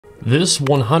This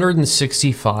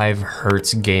 165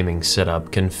 Hz gaming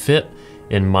setup can fit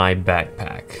in my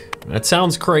backpack. That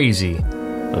sounds crazy,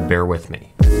 but bear with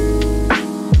me.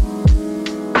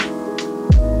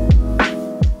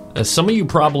 Some of you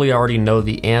probably already know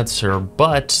the answer,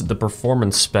 but the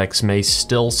performance specs may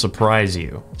still surprise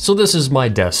you. So this is my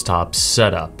desktop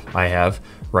setup. I have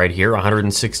right here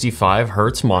 165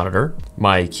 Hz monitor,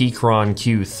 my Keychron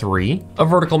Q3, a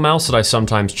vertical mouse that I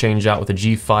sometimes change out with a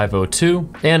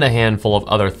G502, and a handful of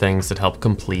other things that help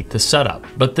complete the setup.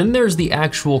 But then there's the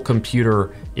actual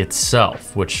computer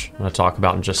itself, which I'm going to talk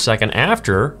about in just a second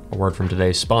after a word from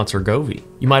today's sponsor, Govee.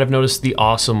 You might have noticed the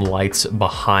awesome lights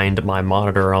behind my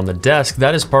monitor on the desk.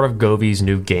 That is part of Govee's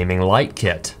new gaming light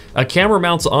kit. A camera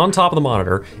mounts on top of the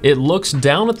monitor, it looks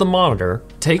down at the monitor,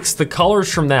 takes the colors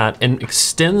from that, and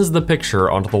extends the picture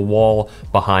onto the wall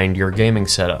behind your gaming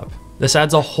setup. This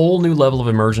adds a whole new level of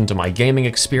immersion to my gaming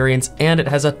experience, and it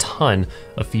has a ton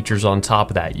of features on top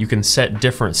of that. You can set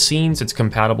different scenes, it's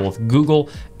compatible with Google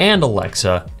and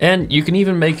Alexa, and you can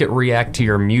even make it react to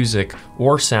your music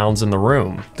or sounds in the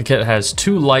room. The kit has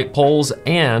 2 light poles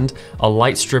and a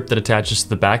light strip that attaches to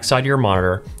the backside of your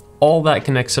monitor. All that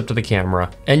connects up to the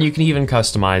camera, and you can even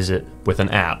customize it with an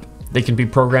app. They can be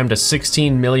programmed to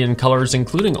 16 million colors,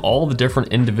 including all the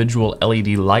different individual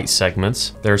LED light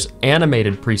segments. There's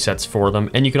animated presets for them,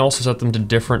 and you can also set them to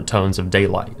different tones of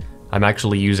daylight. I'm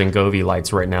actually using Govee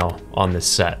lights right now on this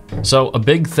set. So a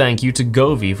big thank you to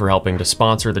Govee for helping to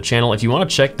sponsor the channel. If you want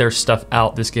to check their stuff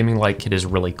out, this gaming light kit is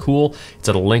really cool. It's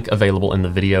at a link available in the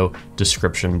video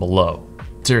description below.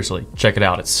 Seriously, check it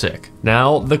out, it's sick.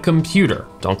 Now, the computer.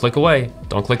 Don't click away,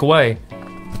 don't click away.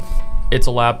 It's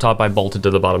a laptop I bolted to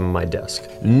the bottom of my desk.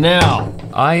 Now,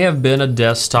 I have been a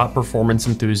desktop performance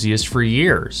enthusiast for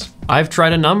years. I've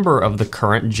tried a number of the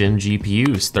current gen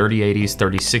GPUs, 3080s,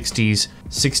 3060s,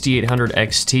 6800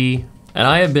 XT, and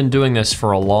I have been doing this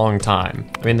for a long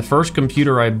time. I mean, the first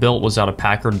computer I built was out of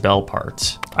Packard Bell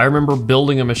parts. I remember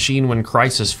building a machine when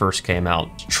Crysis first came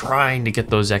out, trying to get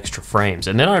those extra frames.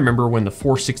 And then I remember when the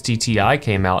 460 Ti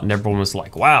came out and everyone was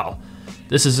like, wow,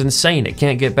 this is insane, it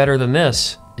can't get better than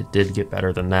this. It did get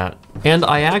better than that. And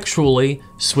I actually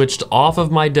switched off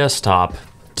of my desktop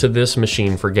to this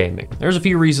machine for gaming. There's a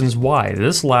few reasons why.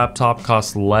 This laptop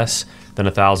costs less than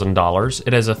 $1,000.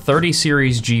 It has a 30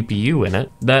 series GPU in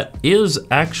it that is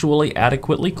actually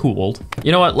adequately cooled.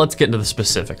 You know what, let's get into the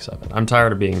specifics of it. I'm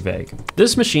tired of being vague.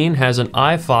 This machine has an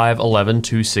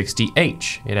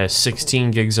i5-11260H. It has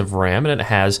 16 gigs of RAM and it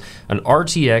has an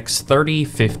RTX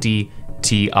 3050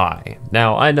 Ti.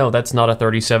 Now, I know that's not a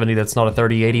 3070, that's not a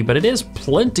 3080, but it is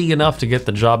plenty enough to get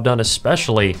the job done,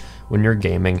 especially when you're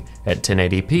gaming at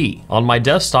 1080p. On my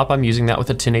desktop, I'm using that with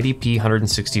a 1080p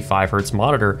 165 Hz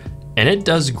monitor, and it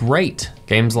does great.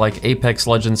 Games like Apex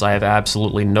Legends, I have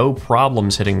absolutely no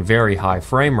problems hitting very high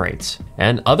frame rates.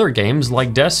 And other games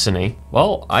like Destiny,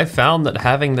 well, I found that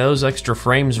having those extra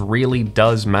frames really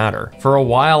does matter. For a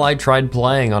while, I tried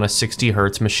playing on a 60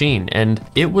 Hz machine, and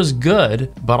it was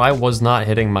good, but I was not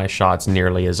hitting my shots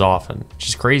nearly as often. Which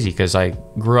is crazy, because I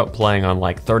grew up playing on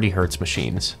like 30 Hz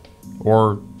machines,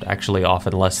 or actually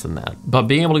often less than that. But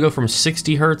being able to go from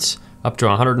 60 Hz up to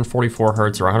 144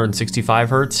 Hz or 165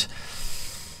 Hz,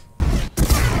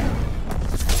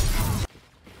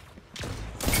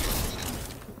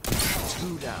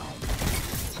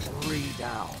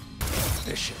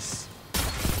 vicious.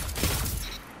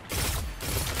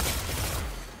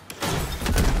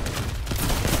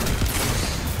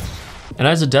 And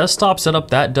as a desktop setup,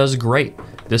 that does great.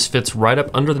 This fits right up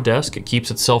under the desk, it keeps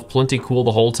itself plenty cool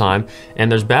the whole time, and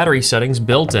there's battery settings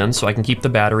built in so I can keep the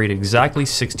battery at exactly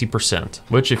 60%,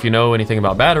 which if you know anything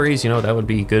about batteries, you know that would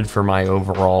be good for my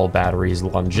overall battery's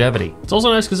longevity. It's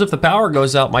also nice because if the power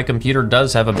goes out, my computer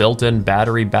does have a built-in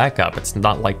battery backup. It's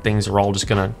not like things are all just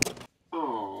gonna...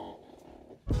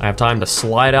 I have time to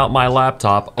slide out my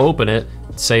laptop, open it,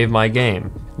 save my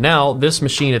game. Now, this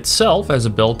machine itself has a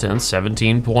built-in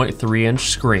 17.3-inch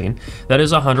screen that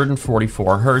is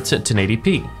 144 Hz at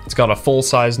 1080p. It's got a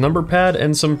full-size number pad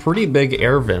and some pretty big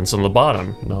air vents on the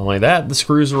bottom. Not only that, the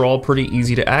screws are all pretty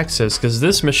easy to access because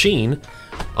this machine,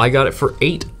 I got it for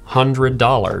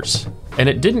 $800. And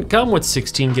it didn't come with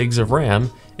 16 gigs of RAM,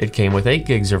 it came with 8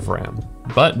 gigs of RAM.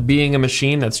 But being a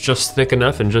machine that's just thick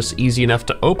enough and just easy enough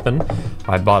to open,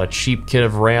 I bought a cheap kit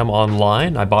of RAM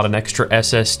online, I bought an extra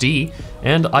SSD,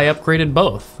 and I upgraded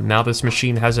both. Now this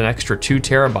machine has an extra 2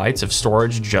 terabytes of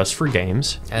storage just for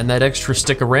games, and that extra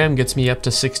stick of RAM gets me up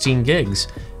to 16 gigs.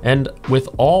 And with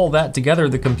all that together,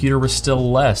 the computer was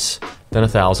still less than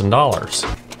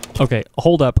 $1,000. Okay,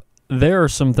 hold up. There are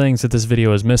some things that this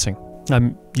video is missing.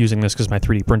 I'm using this because my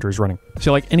 3D printer is running.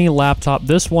 So like any laptop,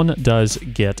 this one does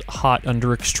get hot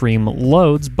under extreme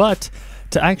loads, but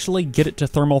to actually get it to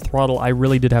thermal throttle, I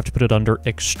really did have to put it under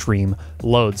extreme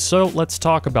loads. So let's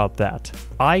talk about that.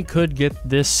 I could get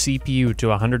this CPU to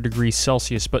 100 degrees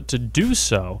Celsius, but to do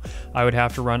so, I would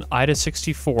have to run IDA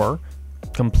 64,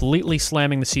 completely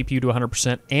slamming the CPU to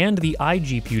 100% and the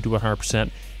iGPU to 100%,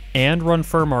 and run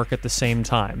Furmark at the same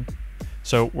time.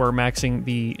 So we're maxing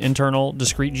the internal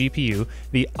discrete GPU,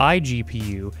 the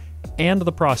iGPU, and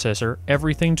the processor,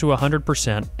 everything to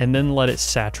 100%, and then let it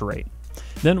saturate.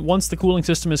 Then once the cooling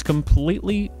system is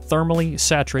completely thermally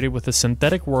saturated with a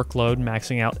synthetic workload,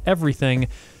 maxing out everything,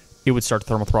 it would start to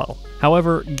thermal throttle.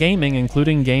 However, gaming,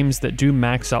 including games that do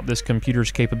max out this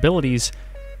computer's capabilities,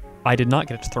 I did not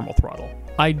get it to thermal throttle.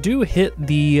 I do hit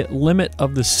the limit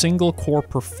of the single core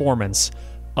performance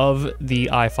of the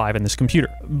i5 in this computer,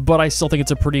 but I still think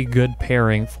it's a pretty good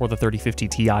pairing for the 3050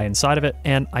 Ti inside of it,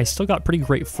 and I still got pretty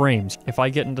great frames. If I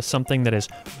get into something that is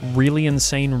really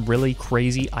insane, really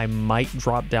crazy, I might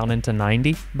drop down into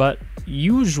 90, but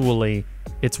usually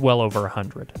it's well over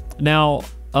 100. Now,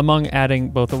 among adding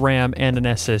both a RAM and an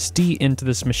SSD into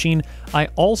this machine, I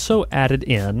also added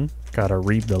in, gotta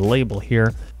read the label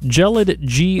here, Gelid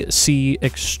GC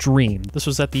Extreme. This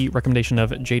was at the recommendation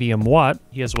of JDM Watt.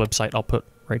 He has a website I'll put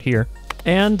right here.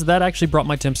 And that actually brought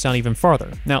my temps down even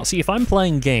farther. Now, see, if I'm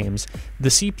playing games, the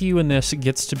CPU in this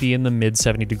gets to be in the mid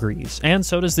 70 degrees, and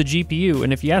so does the GPU,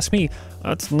 and if you ask me,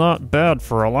 that's not bad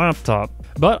for a laptop.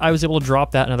 But I was able to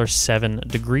drop that another 7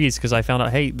 degrees because I found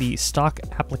out, hey, the stock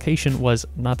application was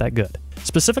not that good.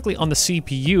 Specifically on the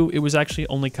CPU, it was actually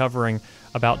only covering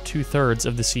about 2/3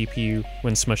 of the CPU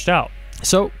when smushed out.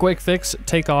 So, quick fix,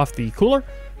 take off the cooler,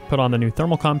 put on the new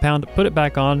thermal compound, put it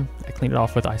back on. I cleaned it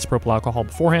off with isopropyl alcohol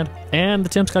beforehand, and the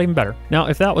temps got even better. Now,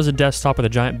 if that was a desktop with a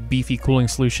giant beefy cooling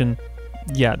solution,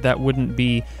 yeah, that wouldn't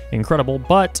be incredible,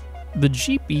 but the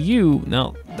GPU,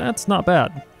 now, that's not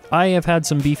bad. I have had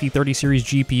some beefy 30 series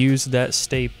GPUs that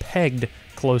stay pegged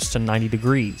close to 90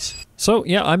 degrees. So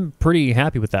yeah, I'm pretty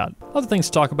happy with that. Other things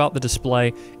to talk about: the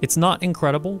display. It's not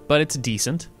incredible, but it's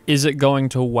decent. Is it going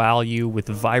to wow you with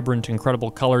vibrant,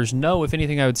 incredible colors? No, if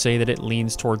anything, I would say that it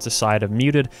leans towards the side of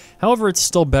muted. However, it's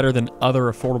still better than other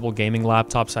affordable gaming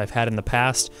laptops I've had in the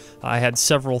past. I had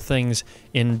several things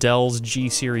in Dell's G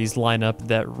series lineup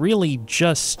that really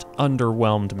just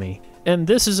underwhelmed me. And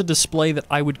this is a display that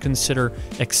I would consider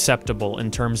acceptable in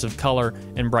terms of color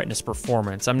and brightness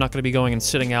performance. I'm not going to be going and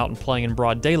sitting out and playing in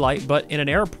broad daylight, but in an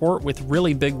airport with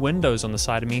really big windows on the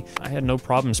side of me, I had no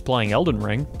problems playing Elden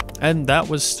Ring. And that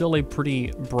was still a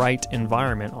pretty bright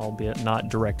environment, albeit not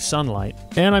direct sunlight.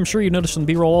 And I'm sure you noticed in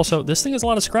B-roll also, this thing has a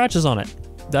lot of scratches on it.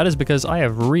 That is because I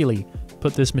have really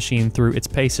put this machine through its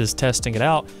paces testing it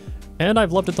out, and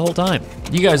I've loved it the whole time.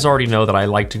 You guys already know that I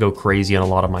like to go crazy on a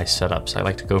lot of my setups. I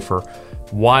like to go for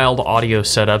wild audio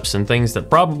setups and things that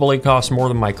probably cost more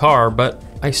than my car, but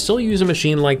I still use a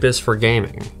machine like this for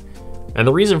gaming. And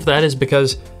the reason for that is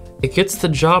because it gets the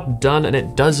job done and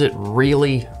it does it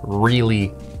really,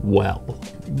 really well.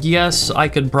 Yes, I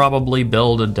could probably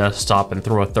build a desktop and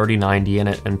throw a 3090 in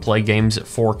it and play games at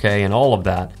 4K and all of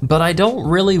that, but I don't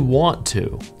really want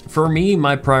to. For me,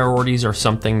 my priorities are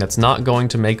something that's not going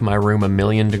to make my room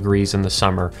 1,000,000 degrees in the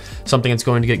summer, something that's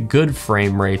going to get good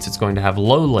frame rates, it's going to have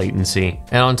low latency,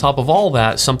 and on top of all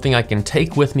that, something I can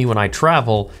take with me when I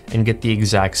travel and get the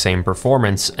exact same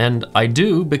performance. And I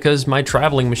do, because my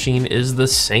traveling machine is the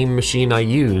same machine I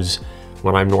use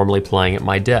when I'm normally playing at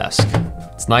my desk.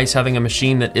 It's nice having a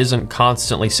machine that isn't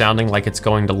constantly sounding like it's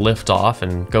going to lift off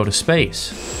and go to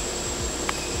space.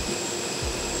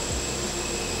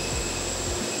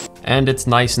 And it's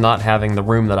nice not having the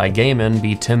room that I game in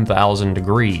be 10,000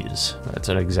 degrees. That's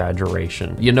an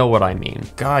exaggeration. You know what I mean.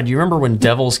 God, you remember when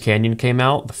Devil's Canyon came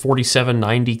out, the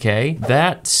 4790K?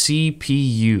 That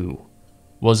CPU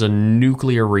was a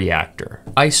nuclear reactor.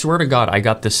 I swear to God, I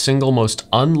got the single most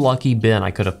unlucky bin I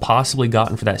could have possibly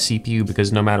gotten for that CPU,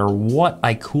 because no matter what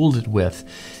I cooled it with,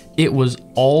 it was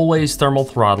always thermal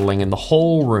throttling and the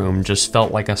whole room just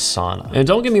felt like a sauna. And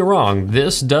don't get me wrong,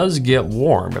 this does get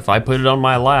warm. If I put it on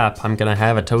my lap, I'm gonna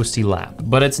have a toasty lap.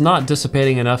 But it's not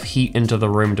dissipating enough heat into the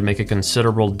room to make a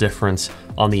considerable difference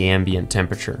on the ambient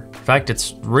temperature. In fact,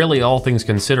 it's really, all things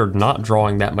considered, not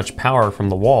drawing that much power from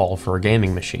the wall for a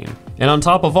gaming machine. And on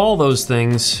top of all those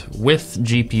things, with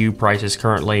GPU prices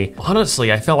currently,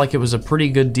 honestly, I felt like it was a pretty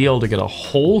good deal to get a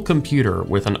whole computer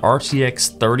with an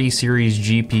RTX 30 series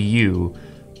GPU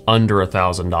under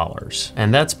 $1,000.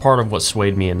 And that's part of what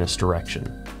swayed me in this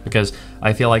direction, because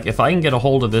I feel like if I can get a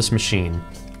hold of this machine,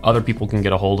 other people can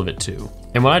get a hold of it too.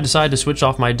 And when I decided to switch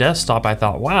off my desktop, I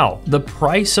thought, wow, the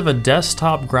price of a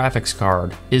desktop graphics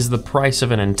card is the price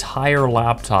of an entire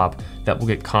laptop that will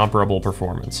get comparable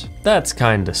performance. That's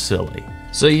kinda silly.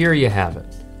 So here you have it.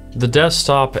 The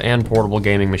desktop and portable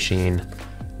gaming machine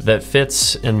that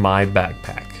fits in my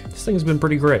backpack. This thing's been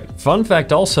pretty great. Fun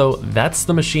fact also, that's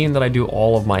the machine that I do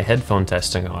all of my headphone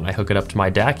testing on. I hook it up to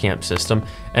my DAC amp system,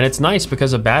 and it's nice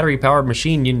because a battery-powered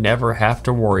machine, you never have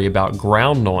to worry about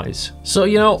ground noise. So,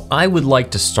 you know, I would like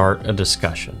to start a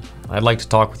discussion. I'd like to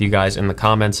talk with you guys in the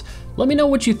comments. Let me know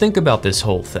what you think about this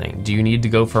whole thing. Do you need to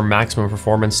go for maximum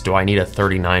performance? Do I need a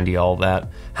 3090, all that?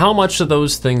 How much do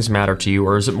those things matter to you,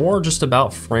 or is it more just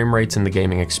about frame rates in the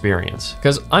gaming experience?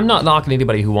 Because I'm not knocking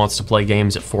anybody who wants to play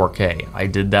games at 4K. I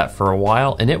did that for a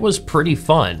while, and it was pretty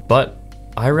fun, but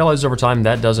I realized over time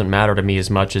that doesn't matter to me as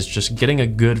much as just getting a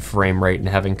good frame rate and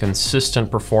having consistent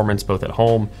performance both at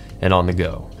home and on the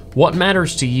go. What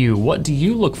matters to you? What do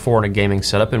you look for in a gaming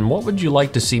setup, and what would you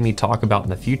like to see me talk about in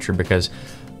the future? Because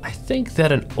I think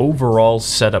that an overall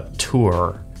setup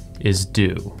tour is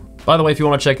due. By the way, if you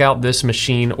want to check out this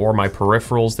machine or my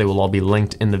peripherals, they will all be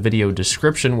linked in the video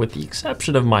description with the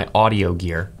exception of my audio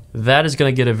gear. That is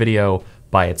going to get a video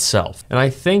by itself. And I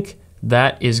think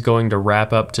that is going to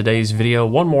wrap up today's video.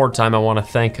 One more time, I want to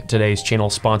thank today's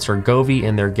channel sponsor, Govee,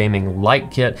 and their gaming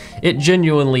light kit. It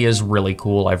genuinely is really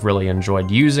cool. I've really enjoyed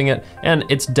using it, and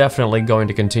it's definitely going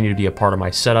to continue to be a part of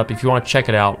my setup. If you want to check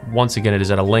it out, once again, it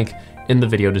is at a link in the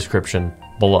video description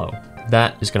below.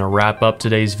 That is going to wrap up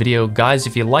today's video. Guys,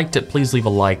 if you liked it, please leave a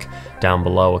like down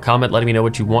below, a comment letting me know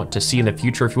what you want to see in the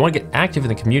future. If you want to get active in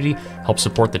the community, help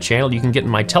support the channel, you can get in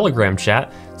my Telegram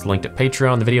chat. It's linked at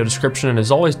Patreon in the video description. And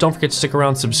as always, don't forget to stick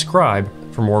around, subscribe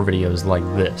for more videos like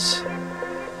this.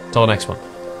 Until the next one.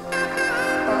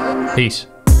 Peace.